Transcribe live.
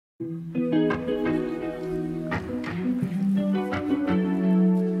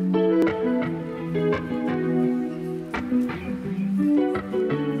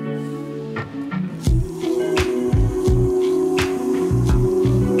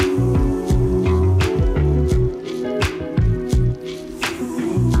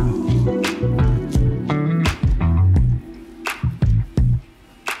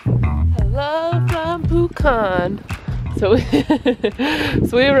Pucon.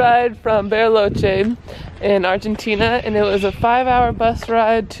 So we arrived from Bariloche in Argentina, and it was a 5-hour bus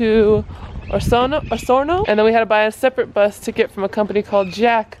ride to Osorno, and then we had to buy a separate bus ticket from a company called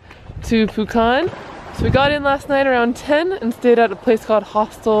Jack to Pucon. So we got in last night around 10 and stayed at a place called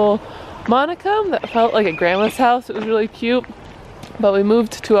Hostel Monica that felt like a grandma's house. It was really cute, but we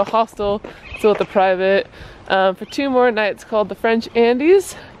moved to a hostel, still with a private, for 2 more nights called the French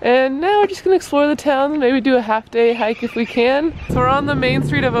Andes. And now we're just gonna explore the town, maybe do a half-day hike if we can. So we're on the main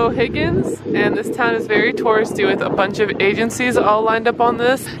street of O'Higgins, and this town is very touristy with a bunch of agencies all lined up on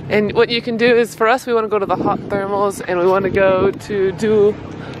this. And what you can do is, for us, we wanna go to the hot thermals and we wanna go to do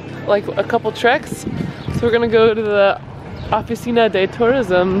like a couple treks. So we're gonna go to the Oficina de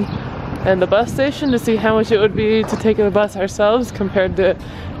Tourism and the bus station to see how much it would be to take a bus ourselves compared to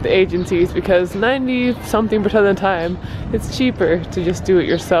the agencies, because 90-something% of the time it's cheaper to just do it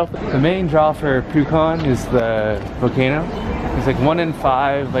yourself. The main draw for Pucon is the volcano. It's like 1 in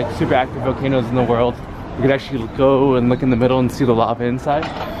 5 like super active volcanoes in the world. You could actually go and look in the middle and see the lava inside.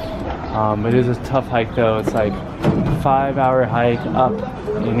 It is a tough hike though. It's like a 5-hour hike up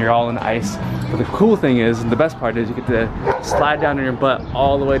and you're all in ice. But the cool thing is, and the best part is, you get to slide down on your butt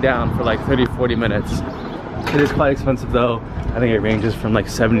all the way down for like 30-40 minutes. It is quite expensive though. I think it ranges from like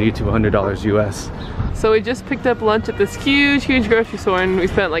 $70 to $100 US. So we just picked up lunch at this huge grocery store, and we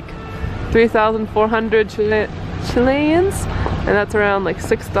spent like 3,400 Chileans, and that's around like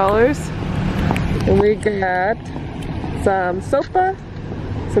 $6. And we got some sopa,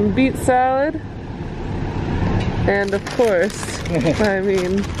 some beet salad, and of course, I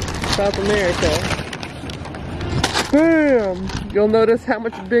mean, South America. Bam! You'll notice how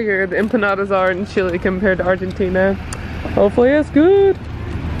much bigger the empanadas are in Chile compared to Argentina. Hopefully it's good.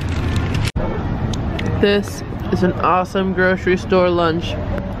 This is an awesome grocery store lunch.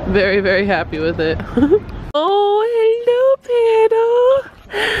 Very happy with it. Oh, hello, Pedro.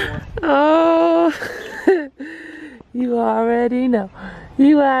 Oh, you already know.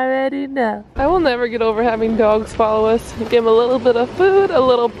 You already know. I will never get over having dogs follow us. Give them a little bit of food, a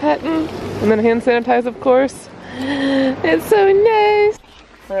little petting, and then hand sanitize, of course. It's so nice.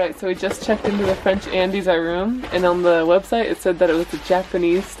 Alright, so we just checked into the French Andes, our room, and on the website it said that it was a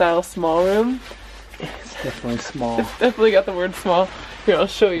Japanese style small room. It's definitely small. It's definitely got the word small. Here, I'll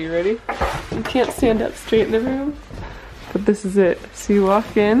show you. Ready? You can't stand up straight in the room, but this is it. So you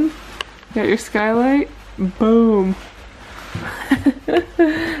walk in, you got your skylight, boom. And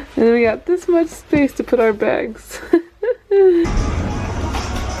then we got this much space to put our bags.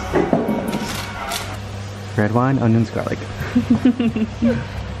 Red wine, onions, garlic.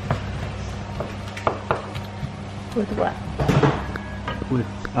 With what? With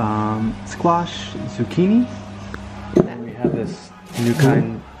squash, zucchini. And we have this new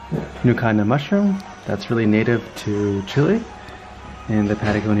kind of mushroom that's really native to Chile in the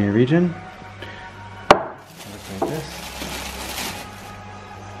Patagonia region. It looks like this.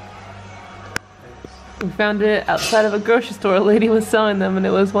 We found it outside of a grocery store. A lady was selling them, and it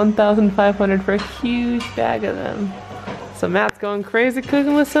was $1,500 for a huge bag of them. So Matt's going crazy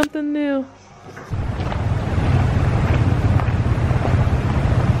cooking with something new.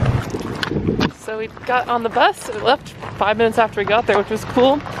 So we got on the bus. We left 5 minutes after we got there, which was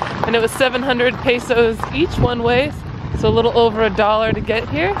cool. And it was 700 pesos each one way, so a little over $1 to get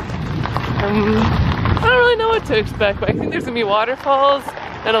here. I don't really know what to expect, but I think there's gonna be waterfalls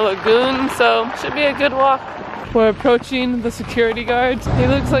and a lagoon, so should be a good walk. We're approaching the security guards. He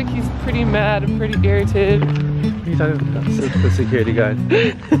looks like he's pretty mad and pretty irritated. He's the security guard.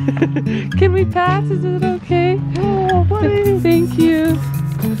 Can we pass? Is it okay? Oh, buddy. Thank you.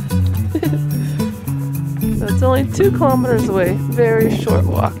 It's only 2 kilometers away. Very short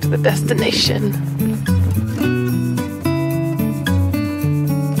walk to the destination.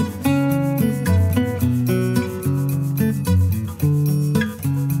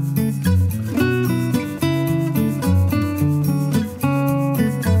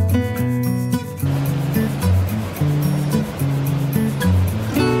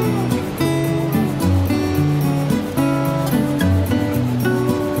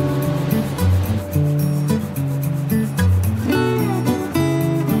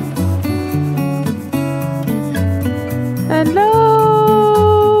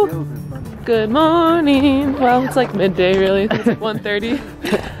 Good morning. Well, it's like midday really. It's like 1:30.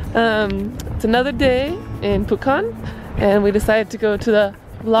 It's another day in Pucon, and we decided to go to the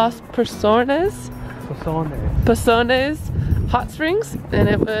Las Personas hot springs, and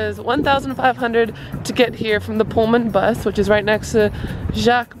it was 1,500 to get here from the Pullman bus, which is right next to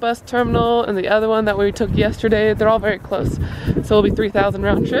Jacques bus terminal, and the other one that we took yesterday. They're all very close, so it'll be 3,000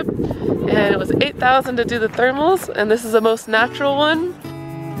 round trip. And it was 8,000 to do the thermals, and this is the most natural one.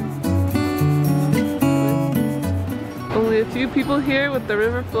 Only a few people here with the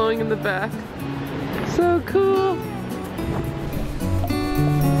river flowing in the back. So cool.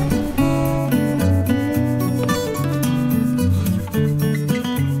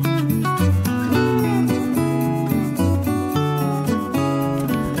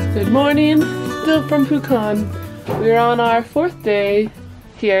 Good morning, still from Pucon. We're on our 4th day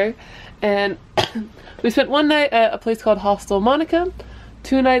here, and we spent one night at a place called Hostel Monica,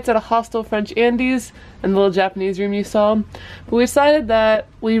 2 nights at a hostel French Andes, and the little Japanese room you saw. But we decided that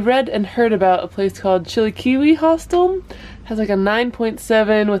we read and heard about a place called Chile Hostel. It has like a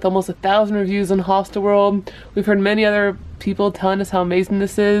 9.7 with almost 1,000 reviews on Hostel World. We've heard many other people telling us how amazing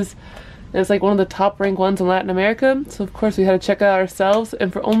this is. And it's like one of the top ranked ones in Latin America. So of course we had to check it out ourselves,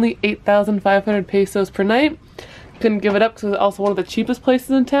 and for only 8,500 pesos per night. Couldn't give it up because it's also one of the cheapest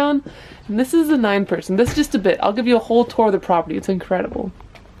places in town. And this is a 9-person. This is just a bit. I'll give you a whole tour of the property. It's incredible.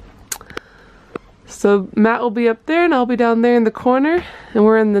 So Matt will be up there and I'll be down there in the corner, and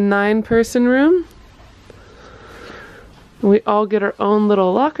we're in the 9-person room. And we all get our own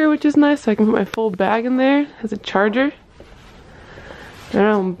little locker, which is nice, so I can put my full bag in there. It has a charger. Our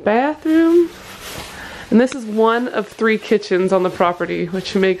own bathroom. And this is one of 3 kitchens on the property,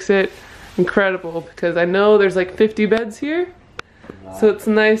 which makes it incredible because I know there's like 50 beds here. So it's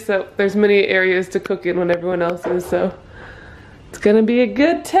nice that there's many areas to cook in when everyone else is, so it's gonna be a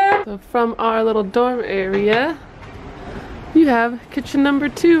good time. So from our little dorm area, you have kitchen number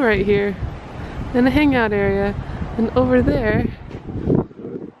 2 right here, and a hangout area. And over there,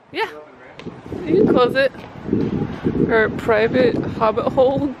 yeah, you can close it. Our private hobbit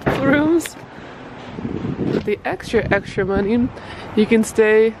hole rooms. With the extra money, you can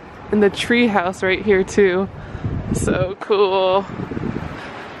stay in the tree house right here too. So cool.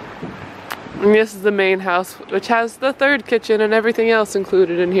 And this is the main house, which has the 3rd kitchen and everything else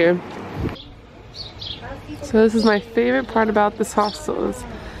included in here. So this is my favorite part about this hostel, is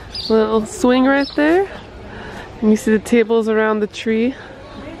a little swing right there. And you see the tables around the tree,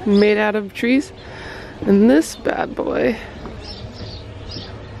 made out of trees. And this bad boy.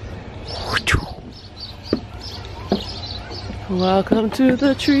 Welcome to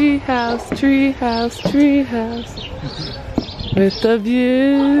the tree house, tree house, tree house. With the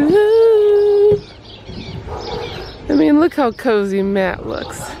view. I mean, look how cozy Matt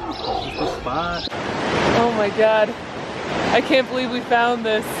looks. Oh my god. I can't believe we found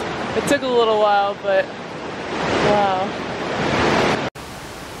this. It took a little while, but wow.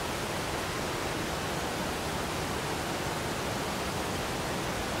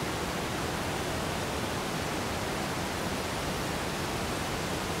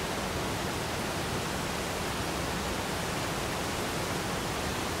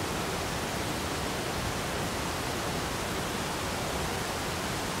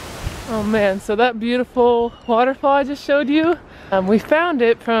 Oh man, so that beautiful waterfall I just showed you, we found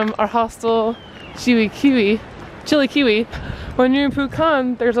it from our hostel Chile Kiwi. When you're in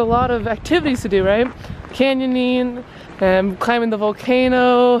Pucon, there's a lot of activities to do, right? Canyoning, climbing the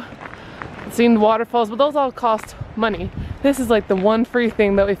volcano, seeing the waterfalls, but those all cost money. This is like the one free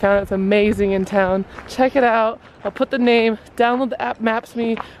thing that we found that's amazing in town. Check it out. I'll put the name, download the app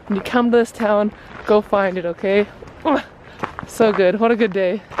Maps.me. When you come to this town, go find it, okay? So good, what a good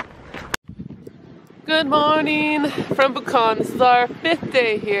day. Good morning from Pucon. This is our 5th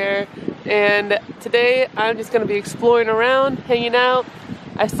day here, and today I'm just going to be exploring around, hanging out.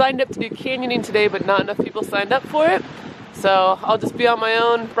 I signed up to do canyoning today, but not enough people signed up for it, so I'll just be on my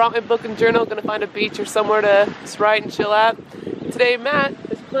own. Brought my book and journal, going to find a beach or somewhere to just write and chill at. Today Matt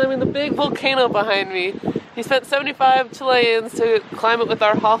is climbing the big volcano behind me. He spent 75 Chileans to climb it with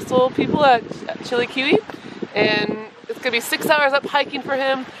our hostel people at Chile Kiwi, and it's gonna be 6 hours up hiking for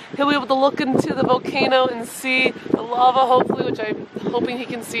him. He'll be able to look into the volcano and see the lava, hopefully, which I'm hoping he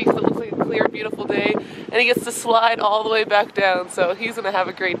can see because it looks like a clear, beautiful day. And he gets to slide all the way back down, so he's gonna have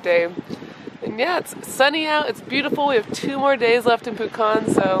a great day. And yeah, it's sunny out, it's beautiful. We have 2 more days left in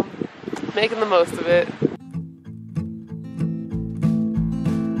Pucon, so making the most of it.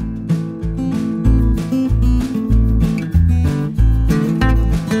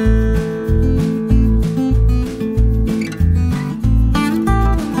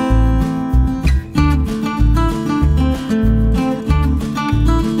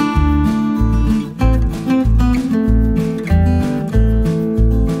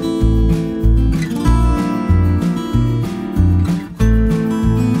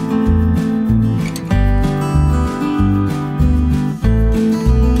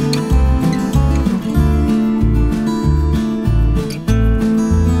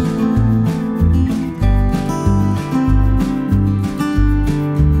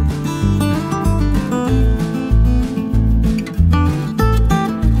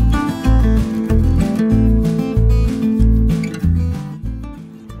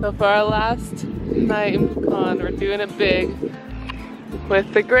 for our last night in Pucon. We're doing it big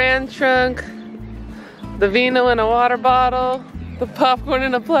with the Grand Trunk, the vino in a water bottle, the popcorn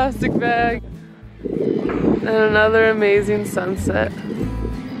in a plastic bag, and another amazing sunset.